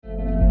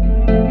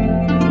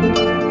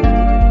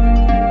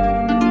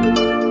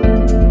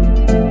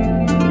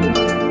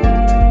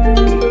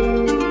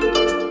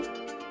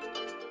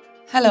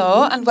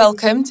and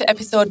welcome to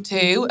episode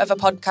 2 of a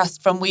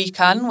podcast from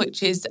WeCan,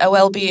 which is a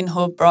wellbeing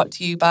hub brought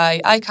to you by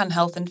iCan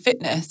Health and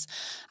Fitness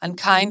and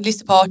kindly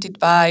supported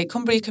by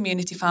Cumbria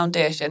Community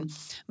Foundation.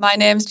 My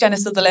name's Jenna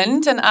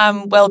Sutherland and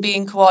I'm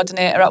Wellbeing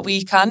Coordinator at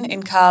WeCan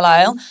in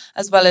Carlisle,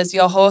 as well as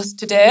your host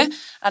today.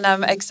 And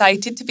I'm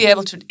excited to be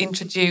able to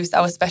introduce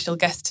our special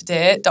guest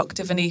today,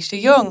 Dr. Venetia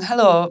Young.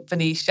 Hello,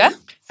 Venetia.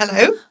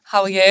 Hello.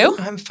 How are you?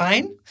 I'm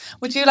fine.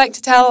 Would you like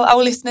to tell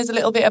our listeners a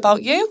little bit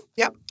about you?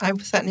 Yep, I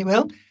certainly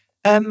will.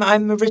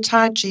 I'm a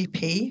retired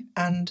GP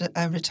and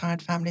a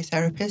retired family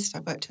therapist.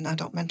 I've worked in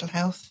adult mental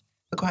health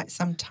for quite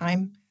some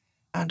time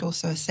and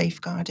also a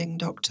safeguarding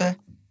doctor.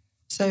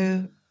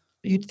 So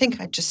you'd think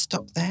I'd just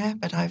stop there,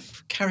 but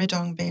I've carried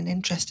on being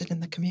interested in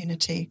the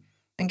community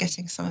and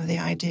getting some of the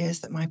ideas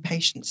that my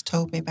patients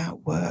told me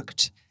about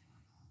worked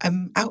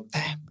out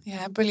there.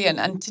 Yeah, brilliant.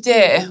 And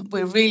today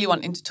we're really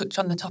wanting to touch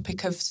on the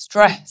topic of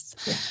stress,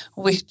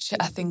 which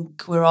I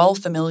think we're all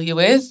familiar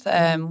with.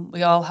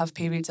 We all have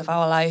periods of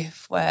our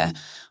life where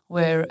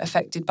we're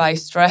affected by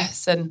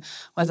stress, and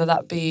whether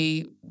that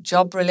be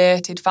job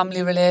related,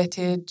 family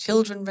related,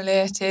 children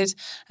related,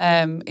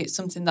 it's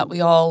something that we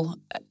all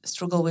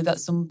struggle with at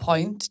some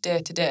point day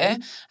to day.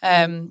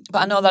 But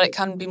I know that it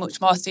can be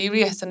much more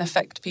serious and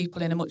affect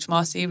people in a much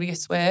more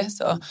serious way.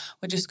 So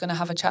we're just going to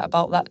have a chat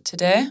about that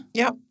today.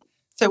 Yeah.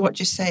 So what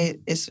you say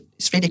is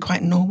it's really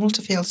quite normal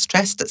to feel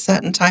stressed at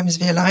certain times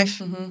of your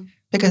life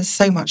because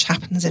so much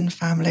happens in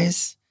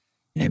families,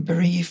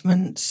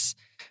 bereavements,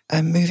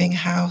 moving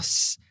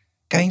house,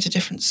 going to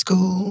different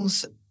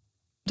schools.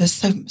 There's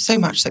so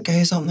much that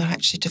goes on that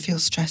actually to feel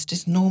stressed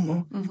is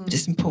normal, but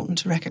it's important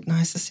to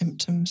recognise the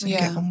symptoms and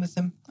get on with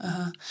them.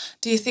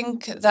 Do you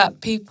think that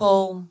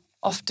people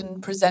often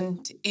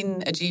present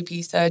in a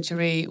GP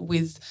surgery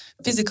with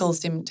physical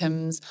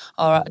symptoms,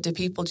 or do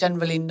people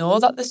generally know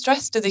that they're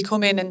stressed? Do they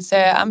come in and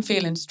say, I'm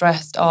feeling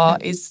stressed, or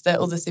is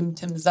there other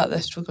symptoms that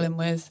they're struggling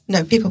with?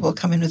 No, people will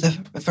come in with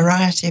a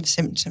variety of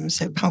symptoms.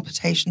 So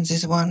palpitations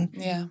is one.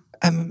 Yeah.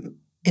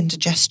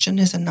 Indigestion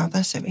is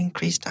another, so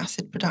increased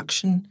acid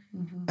production,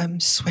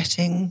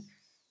 sweating,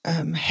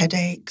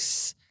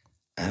 headaches,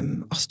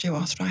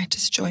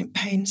 osteoarthritis, joint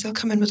pains. They'll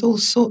come in with all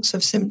sorts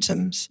of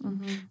symptoms.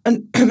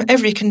 And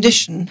every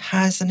condition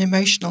has an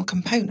emotional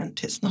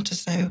component. It's not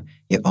as though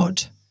you're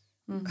odd,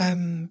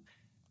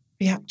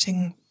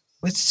 reacting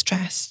with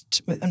stress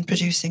and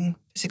producing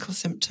physical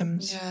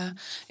symptoms. Yeah,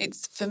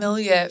 it's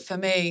familiar for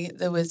me.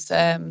 There was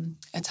a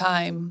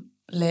time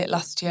late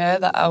last year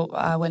that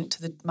I went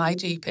to my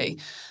GP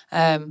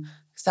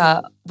because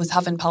I was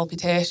having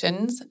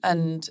palpitations,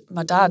 and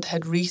my dad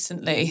had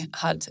recently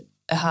had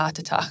a heart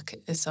attack.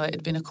 So it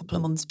had been a couple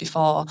of months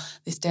before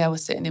this day I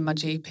was sitting in my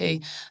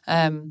GP.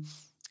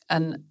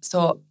 And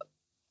so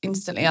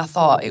instantly I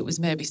thought it was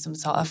maybe some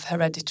sort of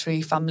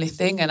hereditary family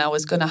thing and I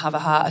was going to have a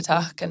heart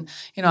attack. And,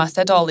 I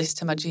said all this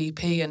to my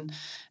GP and,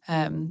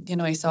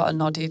 he sort of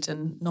nodded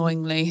and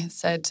knowingly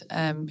said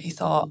he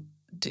thought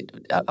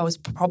I was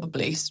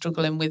probably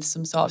struggling with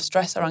some sort of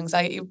stress or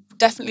anxiety,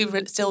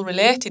 definitely still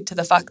related to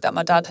the fact that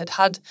my dad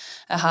had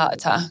a heart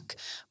attack,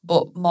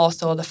 but more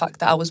so the fact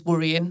that I was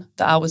worrying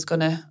that I was going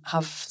to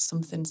have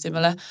something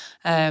similar.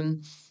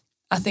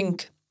 I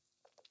think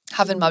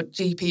having my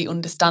GP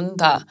understand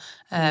that,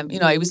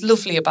 he was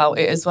lovely about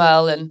it as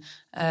well, and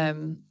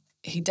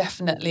he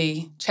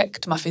definitely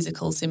checked my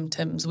physical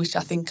symptoms, which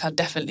I think I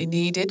definitely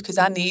needed, because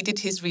I needed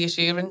his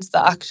reassurance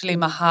that actually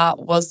my heart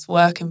was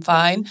working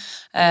fine.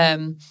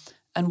 And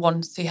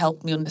once he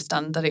helped me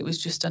understand that it was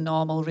just a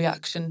normal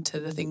reaction to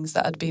the things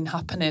that had been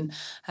happening,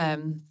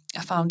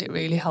 I found it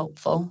really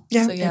helpful.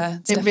 Yeah,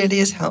 so, it really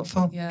is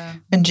helpful. Yeah.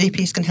 And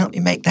GPs can help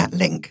you make that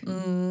link.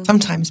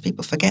 Sometimes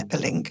people forget the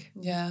link.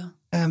 Yeah.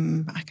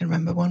 I can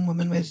remember one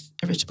woman with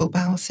irritable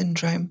bowel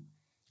syndrome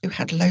who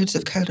had loads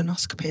of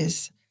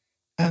colonoscopies.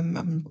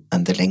 And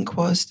the link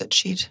was that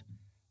she'd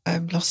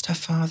lost her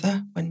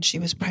father when she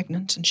was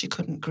pregnant and she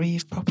couldn't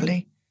grieve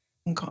properly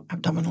and got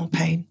abdominal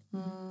pain.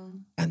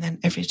 And then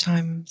every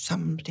time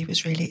somebody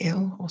was really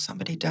ill or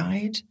somebody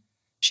died,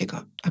 she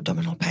got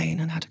abdominal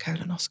pain and had a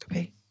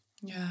colonoscopy.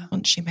 Yeah.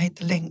 Once she made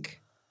the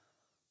link,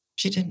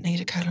 she didn't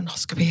need a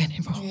colonoscopy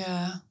anymore.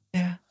 Yeah.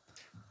 Yeah.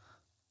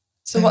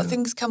 So what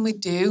things can we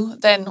do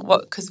then?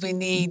 Because we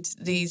need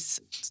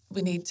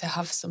to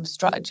have some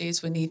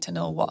strategies. We need to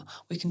know what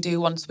we can do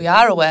once we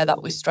are aware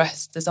that we're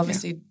stressed. There's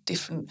obviously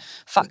different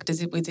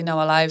factors within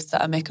our lives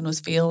that are making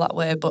us feel that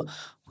way, but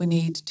we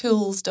need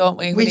tools, don't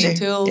we? We need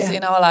tools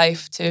in our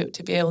life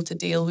to be able to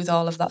deal with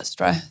all of that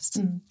stress.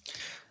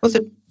 Well,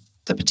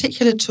 the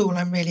particular tool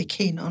I'm really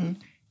keen on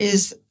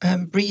is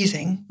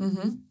breathing,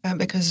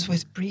 because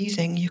with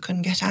breathing you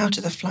can get out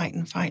of the flight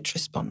and fight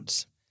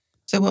response.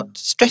 So what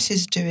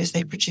stresses do is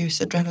they produce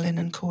adrenaline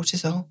and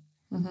cortisol,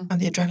 and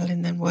the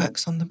adrenaline then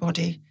works on the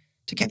body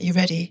to get you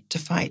ready to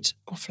fight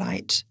or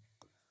flight.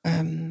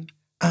 And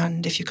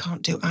if you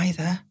can't do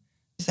either,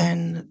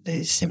 then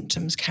the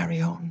symptoms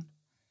carry on.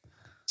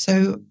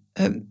 So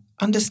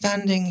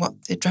understanding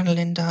what the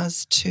adrenaline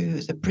does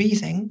to the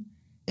breathing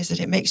is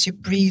that it makes you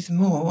breathe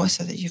more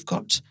so that you've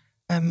got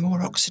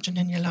more oxygen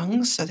in your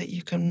lungs so that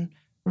you can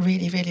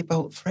really, really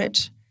bolt for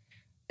it.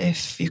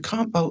 If you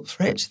can't bolt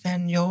for it,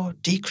 then you're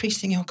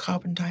decreasing your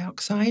carbon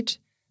dioxide.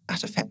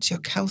 That affects your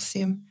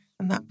calcium,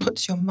 and that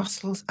puts your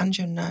muscles and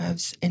your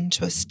nerves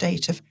into a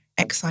state of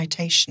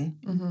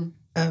excitation.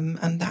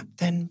 And that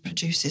then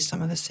produces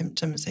some of the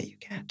symptoms that you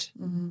get.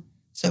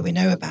 So we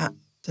know about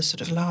the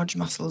sort of large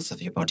muscles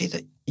of your body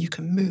that you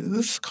can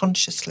move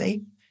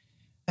consciously.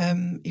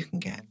 You can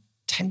get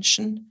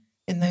tension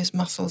in those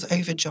muscles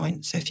over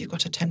joints. So if you've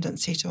got a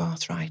tendency to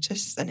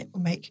arthritis, then it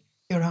will make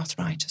your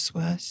arthritis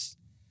worse.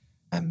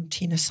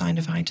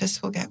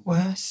 Tenosynovitis will get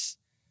worse.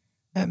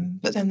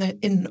 But then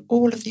in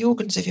all of the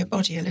organs of your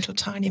body are little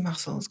tiny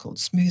muscles called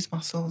smooth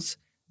muscles.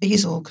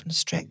 These all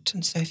constrict.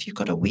 And so if you've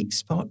got a weak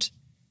spot,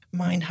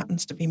 mine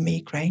happens to be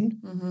migraine,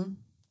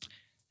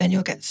 then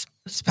you'll get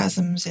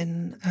spasms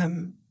in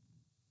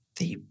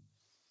the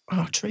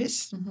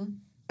arteries,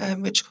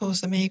 which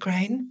cause the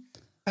migraine.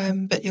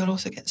 But you'll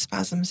also get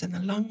spasms in the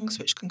lungs,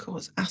 which can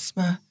cause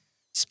asthma,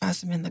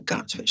 spasm in the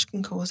gut, which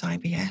can cause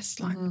IBS,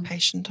 like the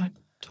patient I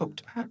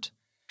talked about,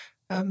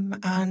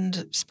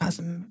 and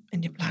spasm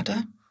in your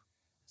bladder.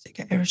 So you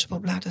get irritable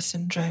bladder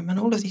syndrome. And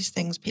all of these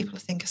things people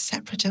think are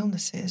separate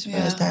illnesses,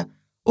 whereas they're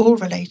all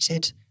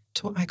related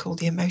to what I call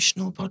the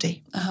emotional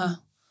body.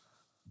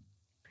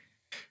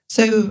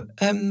 So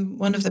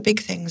one of the big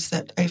things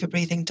that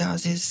overbreathing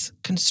does is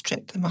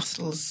constrict the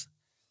muscles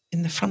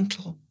in the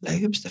frontal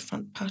lobes, the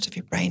front part of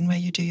your brain where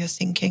you do your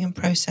thinking and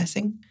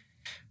processing.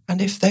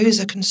 And if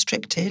those are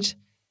constricted,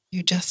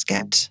 you just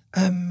get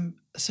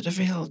sort of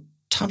real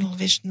tunnel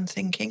vision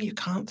thinking. You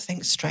can't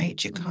think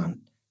straight. You can't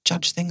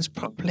judge things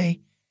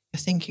properly. Your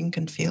thinking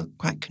can feel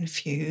quite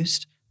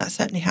confused. That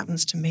certainly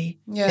happens to me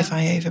if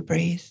I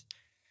overbreathe.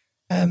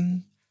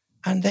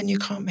 And then you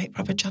can't make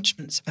proper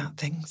judgments about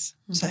things.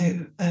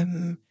 So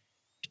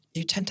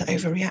you tend to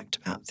overreact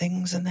about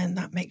things, and then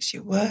that makes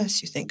you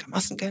worse. You think, I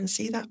mustn't go and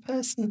see that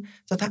person.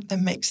 So that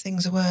then makes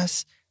things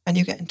worse, and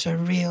you get into a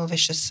real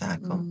vicious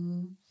circle.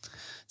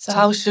 So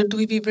how should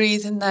we be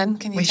breathing then?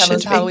 Can you tell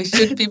us how we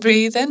should be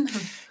breathing?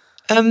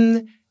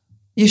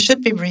 You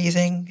should be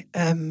breathing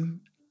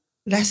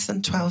less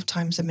than 12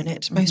 times a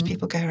minute. Most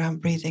people go around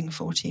breathing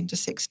 14 to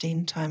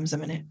 16 times a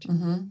minute.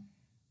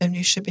 And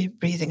you should be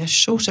breathing a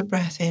shorter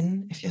breath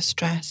in if you're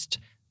stressed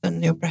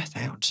than your breath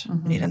out.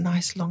 You need a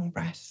nice long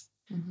breath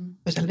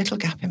with a little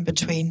gap in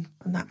between,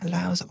 and that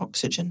allows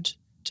oxygen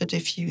to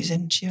diffuse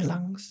into your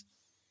lungs.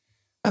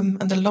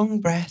 And the long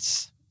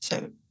breaths,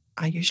 so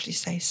I usually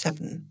say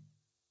 7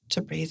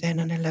 to breathe in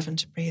and 11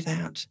 to breathe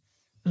out.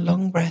 A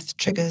long breath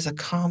triggers a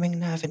calming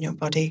nerve in your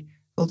body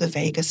called the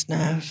vagus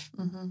nerve,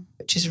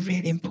 which is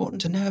really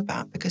important to know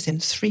about, because in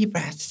 3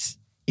 breaths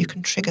you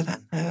can trigger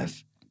that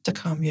nerve to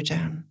calm you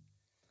down.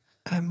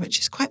 Which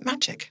is quite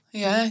magic.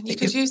 Yeah, you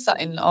could use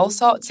that in all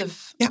sorts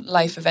of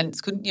life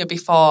events, couldn't you,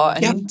 before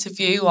an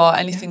interview or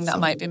anything that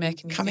might be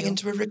making you coming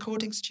into a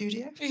recording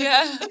studio.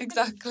 Yeah,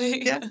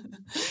 exactly.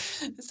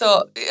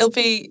 So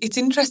it's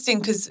interesting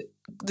because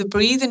the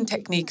breathing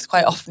technique is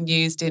quite often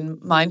used in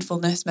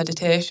mindfulness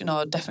meditation,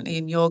 or definitely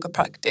in yoga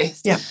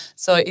practice.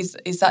 So is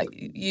that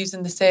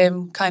using the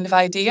same kind of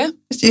idea?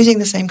 It's using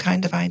the same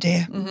kind of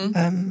idea.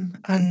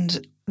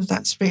 And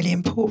that's really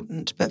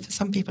important. But for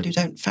some people who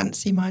don't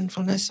fancy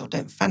mindfulness or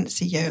don't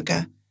fancy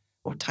yoga,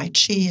 or Tai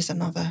Chi is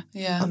another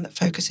one that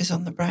focuses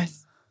on the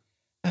breath,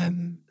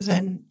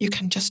 then you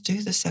can just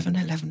do the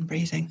 7-11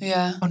 breathing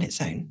on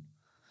its own.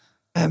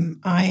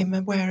 I'm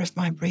aware of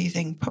my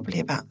breathing probably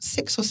about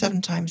 6 or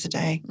 7 times a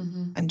day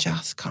and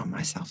just calm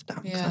myself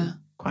down, because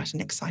I'm quite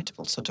an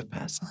excitable sort of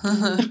person.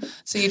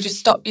 So you just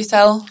stop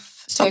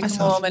yourself, take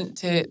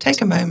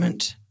a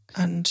moment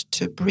and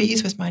to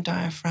breathe with my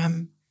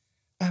diaphragm,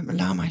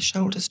 allow my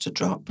shoulders to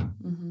drop,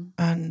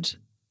 and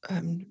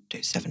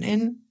do 7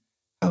 in,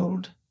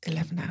 hold,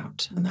 11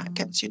 out. And that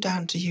gets you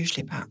down to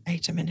usually about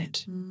 8 a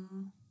minute.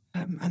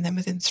 And then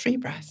within 3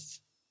 breaths,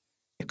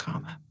 you're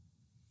calmer.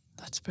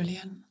 That's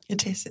brilliant.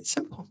 It is. It's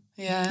simple.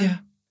 Yeah.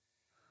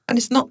 And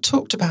it's not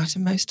talked about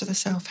in most of the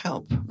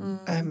self-help.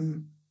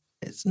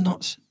 It's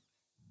not...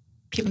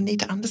 People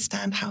need to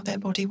understand how their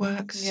body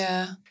works.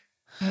 Yeah.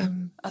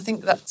 I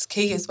think that's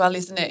key as well,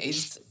 isn't it?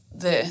 Is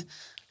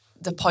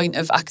the point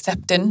of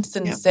acceptance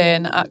and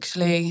saying,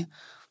 actually,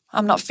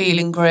 I'm not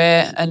feeling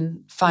great,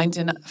 and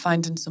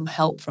finding some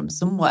help from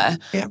somewhere,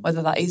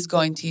 whether that is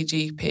going to your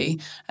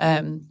GP,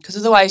 because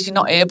otherwise you're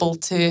not able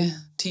to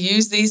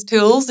use these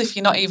tools if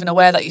you're not even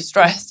aware that you're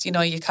stressed. You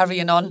know, you're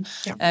carrying on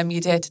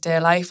your day-to-day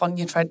life on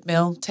your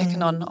treadmill,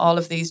 taking on all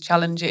of these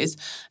challenges.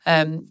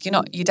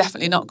 You're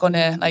definitely not going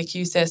to, like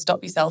you say,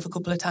 stop yourself a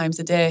couple of times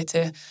a day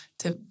to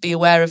be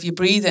aware of your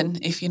breathing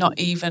if you're not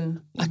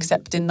even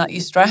accepting that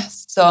you're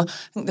stressed. So I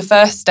think the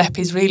first step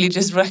is really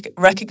just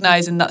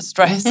recognising that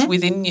stress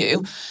within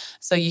you,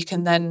 so you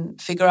can then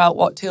figure out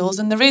what tools.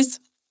 And there's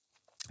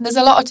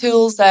a lot of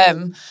tools.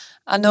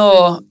 I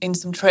know in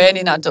some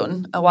training I'd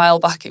done a while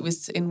back, it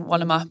was in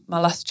one of my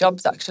last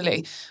jobs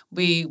actually,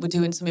 we were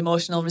doing some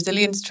emotional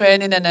resilience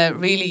training, and a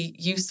really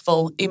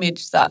useful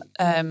image that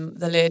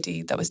the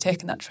lady that was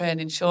taking that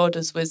training showed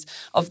us was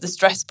of the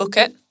stress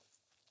bucket.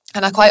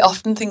 And I quite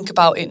often think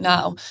about it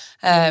now,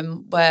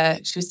 where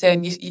she was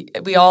saying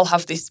we all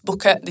have this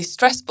bucket, this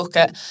stress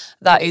bucket,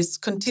 that is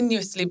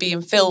continuously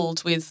being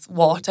filled with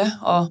water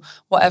or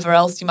whatever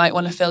else you might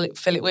want to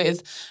fill it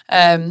with.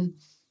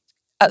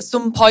 At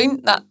some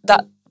point,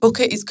 that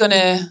bucket is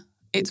gonna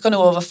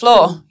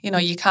overflow. You know,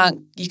 you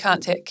can't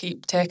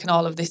keep taking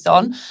all of this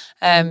on.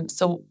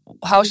 So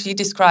how she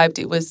described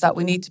it was that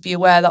we need to be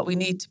aware that we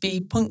need to be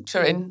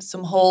puncturing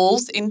some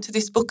holes into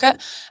this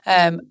bucket,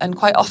 and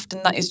quite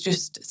often that is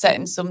just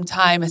setting some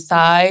time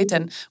aside.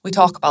 And we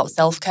talk about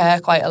self-care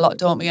quite a lot,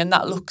 don't we? And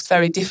that looks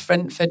very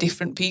different for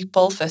different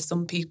people. For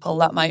some people,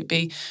 that might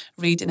be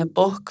reading a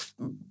book,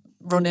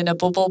 running a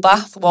bubble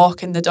bath,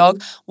 walking the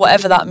dog,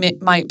 whatever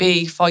that might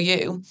be for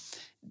you.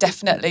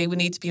 Definitely we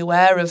need to be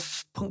aware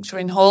of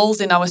puncturing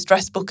holes in our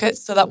stress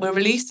buckets so that we're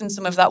releasing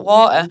some of that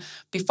water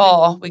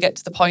before we get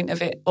to the point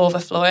of it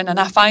overflowing. And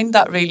I find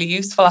that really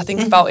useful. I think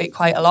about it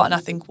quite a lot, and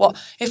I think,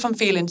 what if I'm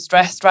feeling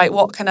stressed, right?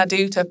 What can I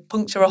do to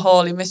puncture a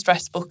hole in my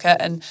stress bucket,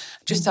 and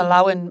just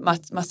allowing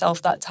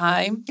myself that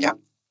time. Yeah.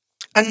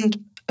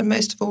 And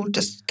most of all,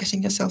 just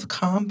getting yourself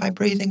calm by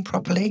breathing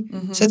properly,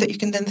 so that you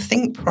can then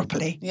think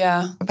properly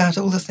about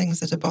all the things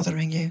that are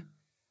bothering you.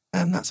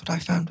 That's what I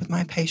found with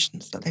my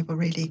patients, that they were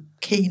really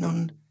keen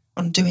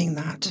on doing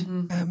that.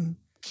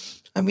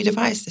 And we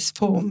devised this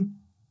form,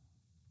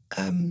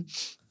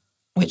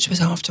 which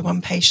was after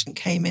one patient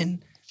came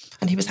in,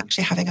 and he was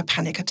actually having a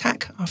panic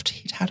attack after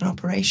he'd had an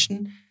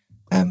operation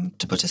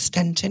to put a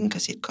stent in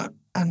because he'd got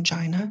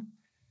angina.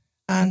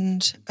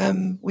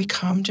 And we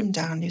calmed him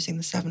down using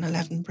the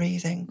 7-11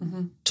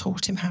 breathing,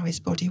 taught him how his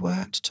body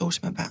worked,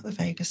 taught him about the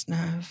vagus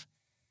nerve.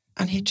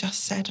 And he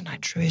just said, and I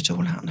drew it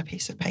all out on a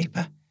piece of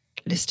paper,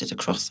 listed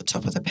across the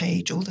top of the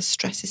page all the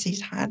stresses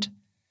he's had.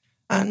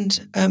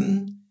 And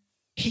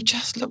he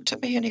just looked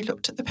at me, and he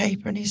looked at the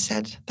paper, and he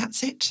said,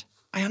 that's it.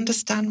 I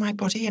understand my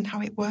body and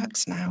how it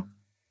works now.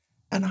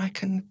 And I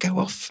can go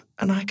off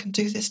and I can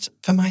do this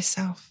for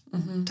myself.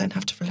 Don't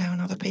have to rely on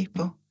other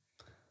people.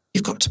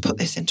 You've got to put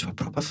this into a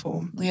proper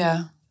form.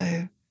 Yeah.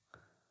 So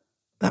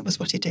that was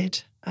what he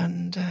did.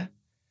 And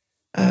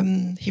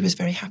he was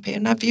very happy.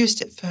 And I've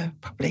used it for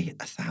probably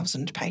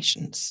 1,000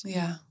 patients.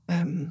 Yeah.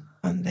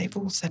 And they've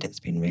all said it's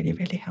been really,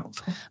 really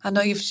helpful. I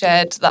know you've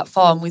shared that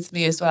form with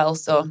me as well.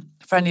 So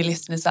for any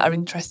listeners that are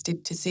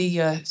interested to see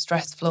your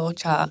stress flow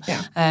chart,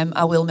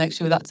 I will make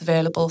sure that's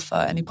available for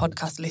any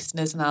podcast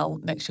listeners, and I'll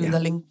make sure the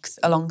link's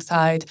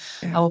alongside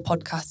our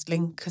podcast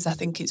link, because I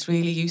think it's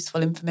really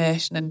useful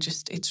information, and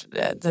just it's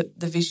the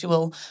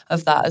visual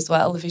of that as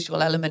well. The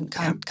visual element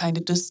kind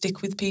of does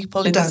stick with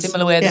people in a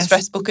similar way the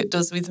stress bucket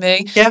does with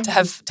me. To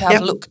have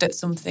looked at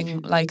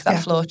something like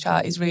that flow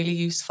chart is really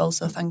useful.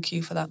 So thank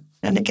you for that.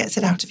 And it gets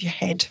it out of your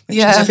head, which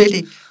is really,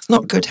 it's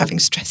not good having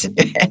stress in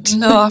your head.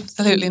 No,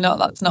 absolutely not.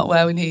 That's not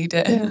where we need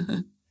it. Yeah.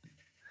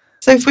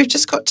 So if we've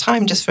just got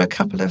time just for a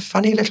couple of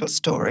funny little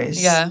stories,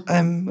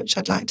 which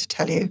I'd like to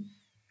tell you.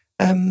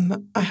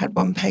 I had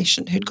one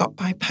patient who'd got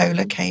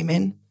bipolar, came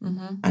in,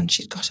 and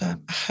she'd got a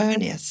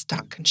hernia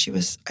stuck, and she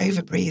was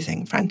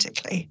over-breathing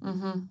frantically,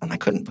 and I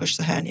couldn't push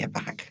the hernia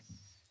back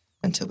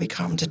until we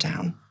calmed her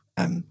down,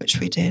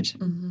 which we did.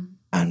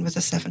 And with the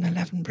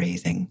 7-11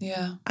 breathing.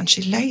 Yeah. And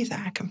she lay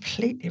there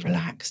completely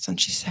relaxed,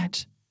 and she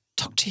said,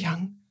 Dr.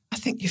 Young, I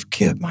think you've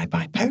cured my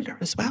bipolar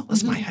as well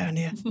as my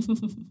hernia.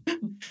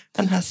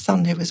 And her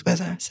son, who was with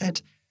her,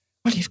 said,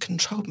 well, you've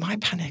controlled my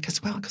panic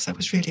as well, because I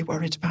was really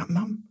worried about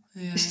Mum.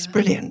 Yeah. This is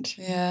brilliant.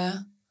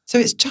 Yeah. So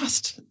it's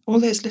just all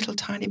those little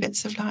tiny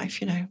bits of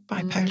life, you know.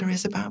 Bipolar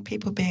is about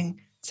people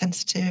being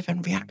sensitive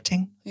and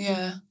reacting.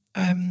 Yeah.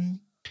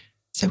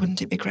 So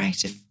wouldn't it be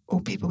great if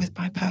all people with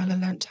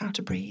bipolar learnt how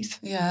to breathe?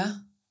 Yeah.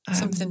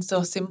 Something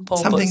so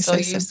simple, but so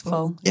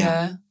useful.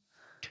 Yeah.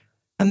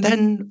 And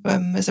then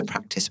as a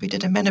practice, we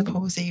did a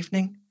menopause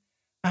evening,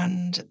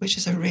 and which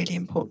is a really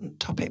important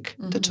topic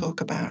to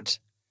talk about.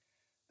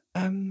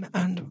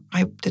 And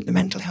I did the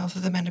mental health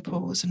of the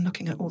menopause and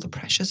looking at all the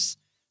pressures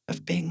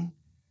of being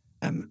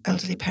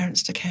elderly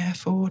parents to care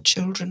for,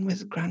 children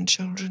with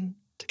grandchildren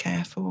to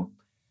care for,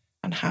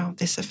 and how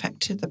this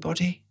affected the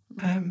body.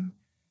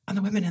 And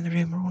the women in the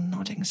room were all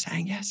nodding,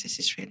 saying, yes, this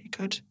is really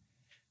good.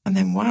 And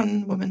then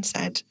one woman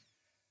said,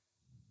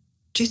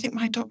 do you think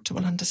my doctor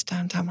will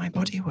understand how my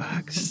body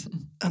works?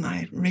 And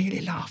I really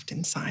laughed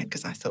inside,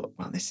 because I thought,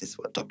 well, this is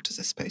what doctors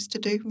are supposed to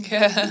do.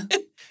 Yeah.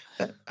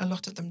 But a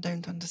lot of them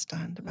don't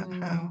understand about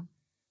how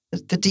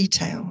the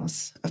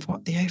details of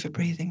what the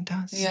overbreathing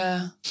does.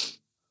 Yeah.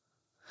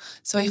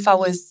 So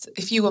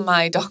if you were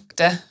my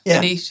doctor,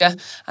 Felicia,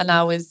 and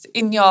I was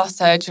in your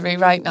surgery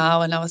right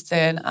now, and I was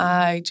saying,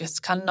 I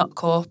just cannot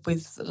cope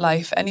with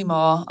life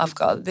anymore. I've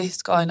got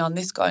this going on,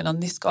 this going on,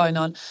 this going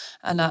on,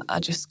 and I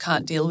just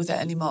can't deal with it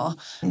anymore.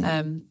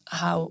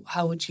 How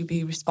would you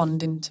be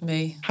responding to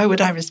me? How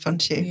would I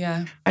respond to you?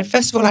 Yeah.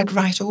 First of all, I'd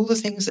write all the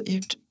things that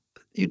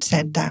you'd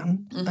said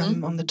down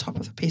on the top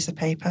of a piece of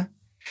paper,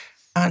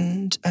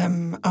 and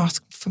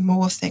ask for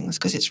more things,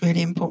 because it's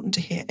really important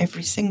to hear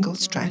every single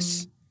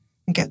stress.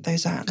 and get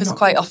those out. Because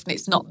quite often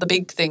it's not the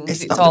big things,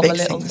 it's not all the the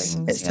big little things.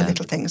 things. It's the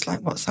little things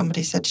like what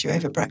somebody said to you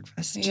over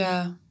breakfast.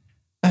 Yeah.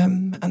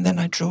 And then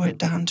I draw it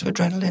down to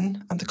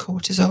adrenaline and the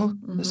cortisol.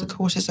 Because the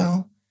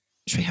cortisol,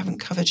 which we haven't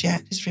covered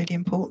yet, is really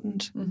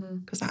important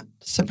because that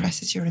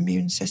suppresses your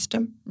immune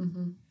system.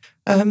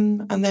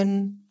 And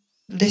then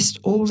list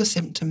all the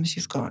symptoms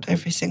you've got,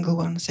 every single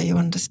one, so you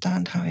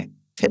understand how it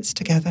fits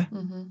together.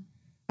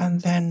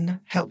 And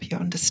then help you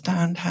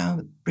understand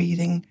how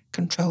breathing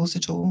controls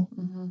it all.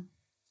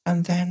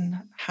 And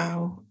then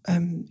how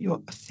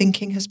your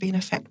thinking has been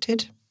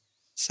affected.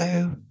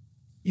 So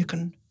you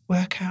can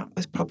work out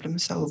with problem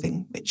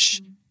solving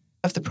which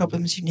of the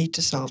problems you need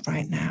to solve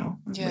right now,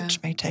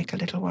 which may take a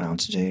little while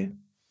to do.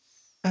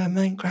 And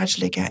then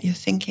gradually get your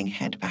thinking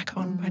head back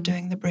on by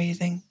doing the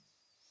breathing.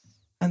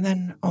 And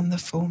then on the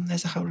form,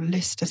 there's a whole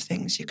list of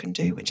things you can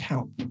do which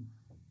help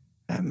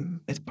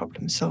with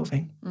problem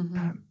solving,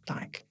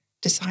 like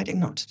deciding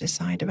not to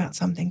decide about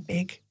something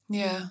big.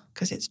 Yeah.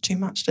 Because it's too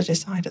much to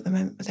decide at the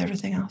moment with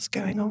everything else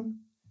going on.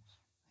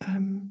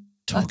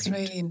 That's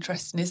really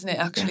interesting, isn't it?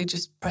 Actually,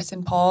 just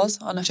pressing pause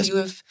on a few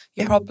of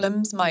your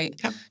problems might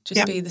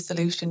just be the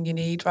solution you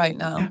need right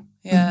now.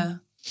 Yeah.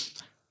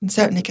 And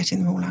certainly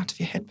getting them all out of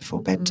your head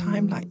before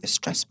bedtime, like the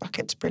stress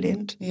bucket's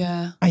brilliant.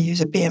 Yeah. I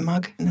use a beer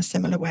mug in a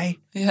similar way.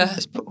 Yeah.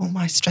 Just put all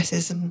my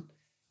stresses and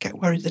get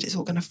worried that it's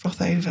all going to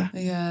froth over.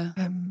 Yeah.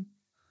 So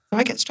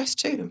I get stressed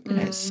too. You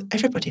know,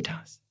 everybody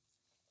does.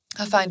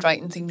 I find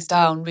writing things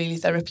down really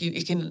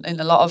therapeutic in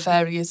a lot of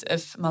areas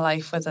of my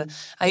life, whether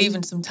I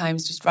even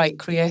sometimes just write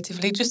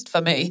creatively just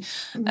for me.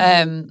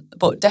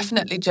 But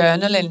definitely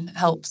journaling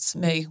helps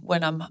me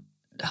when I'm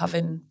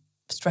having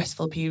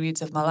stressful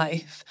periods of my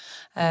life.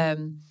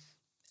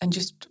 And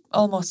just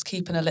almost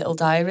keeping a little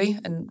diary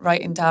and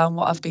writing down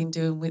what I've been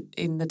doing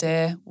in the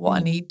day, what I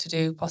need to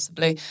do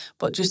possibly,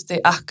 but just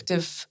the act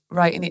of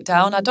writing it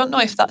down. I don't know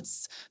if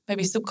that's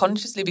maybe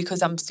subconsciously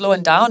because I'm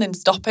slowing down and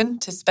stopping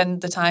to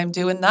spend the time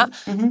doing that.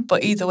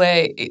 But either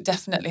way, it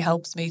definitely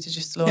helps me to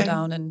just slow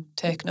down and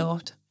take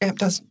note. Yeah,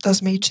 it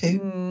does me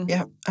too.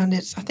 Yeah, and I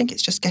think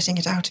it's just getting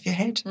it out of your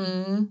head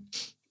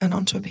and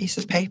onto a piece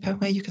of paper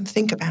where you can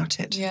think about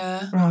it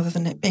rather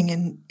than it being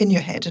in your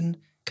head and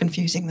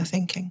confusing the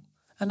thinking.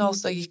 And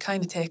also, you're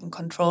kind of taking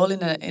control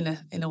in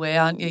a way,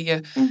 aren't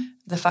you?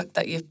 The fact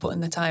that you've put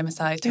in the time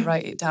aside to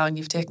write it down,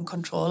 you've taken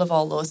control of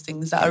all those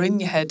things that are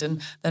in your head,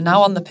 and they're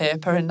now on the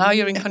paper, and now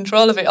you're in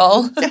control of it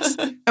all. Yes,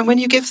 and when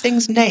you give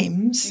things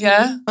names,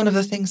 Yeah. one of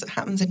the things that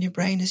happens in your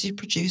brain is you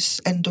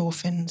produce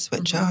endorphins,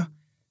 which are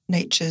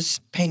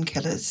nature's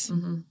painkillers.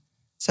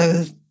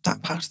 So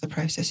that part of the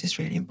process is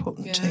really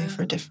important too,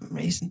 for a different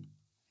reason.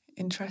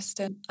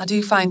 Interesting. I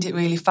do find it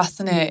really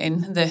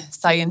fascinating, the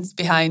science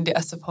behind it, I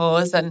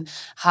suppose, and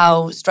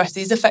how stress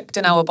is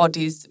affecting our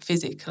bodies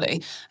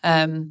physically.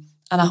 And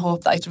I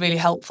hope that it's really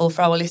helpful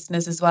for our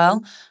listeners as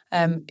well.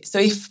 So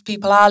if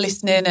people are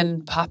listening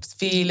and perhaps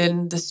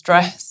feeling the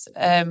stress,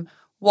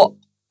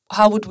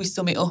 how would we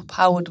sum it up?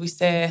 How would we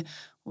say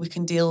we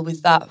can deal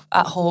with that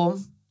at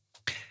home?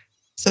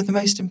 So the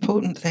most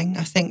important thing,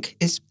 I think,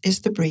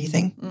 is the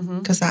breathing,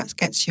 because that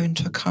gets you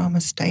into a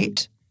calmer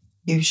state,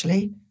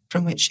 usually,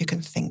 from which you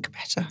can think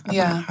better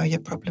about how your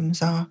problems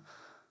are.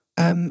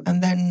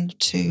 And then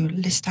to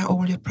list out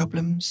all your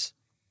problems,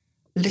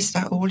 list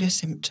out all your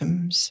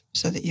symptoms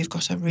so that you've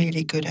got a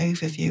really good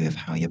overview of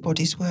how your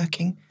body's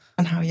working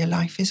and how your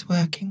life is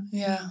working.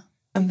 Yeah.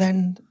 And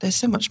then there's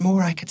so much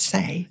more I could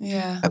say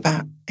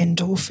about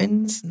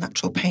endorphins,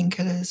 natural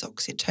painkillers,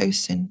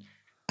 oxytocin,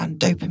 and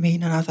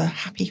dopamine and other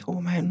happy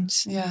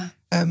hormones,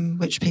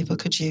 which people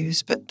could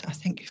use. But I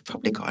think you've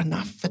probably got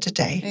enough for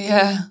today.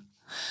 Yeah.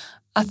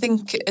 I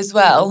think as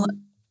well,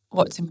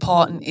 what's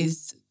important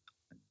is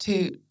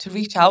to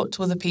reach out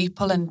to other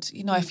people, and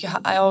if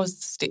I always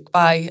stick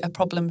by a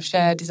problem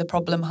shared is a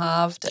problem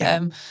halved.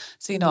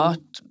 So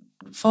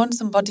phone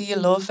somebody you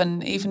love,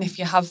 and even if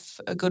you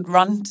have a good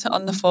rant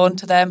on the phone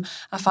to them,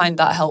 I find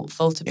that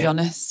helpful, to be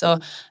honest. So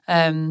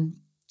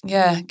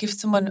give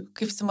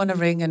someone a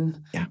ring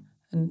and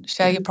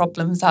share your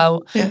problems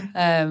out.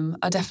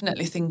 I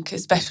definitely think,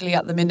 especially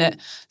at the minute,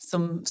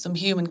 some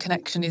human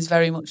connection is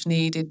very much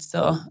needed.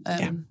 So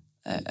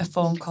a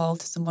phone call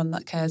to someone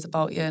that cares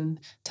about you and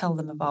tell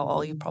them about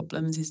all your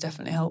problems is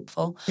definitely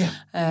helpful.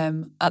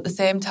 At the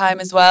same time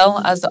as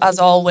well, as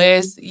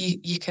always,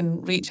 you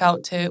can reach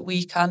out to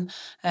WeCan.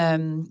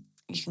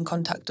 You can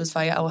contact us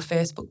via our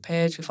Facebook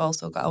page. We've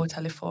also got our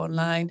telephone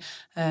line.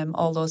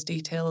 All those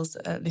details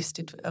are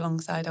listed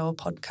alongside our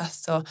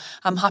podcast. So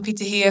I'm happy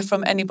to hear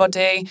from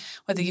anybody,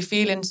 whether you're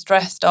feeling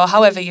stressed or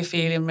however you're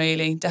feeling,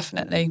 really,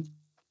 definitely.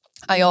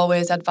 I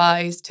always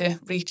advise to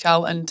reach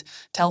out and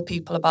tell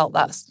people about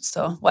that.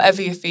 So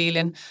whatever you're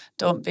feeling,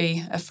 don't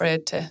be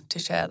afraid to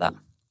share that.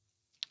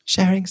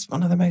 Sharing's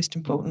one of the most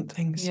important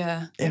things.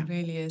 Yeah, it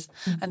really is.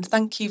 And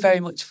thank you very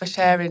much for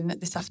sharing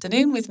this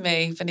afternoon with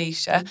me,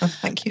 Venetia. Well,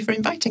 thank you for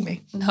inviting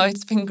me. No,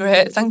 it's been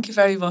great. Thank you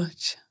very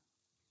much.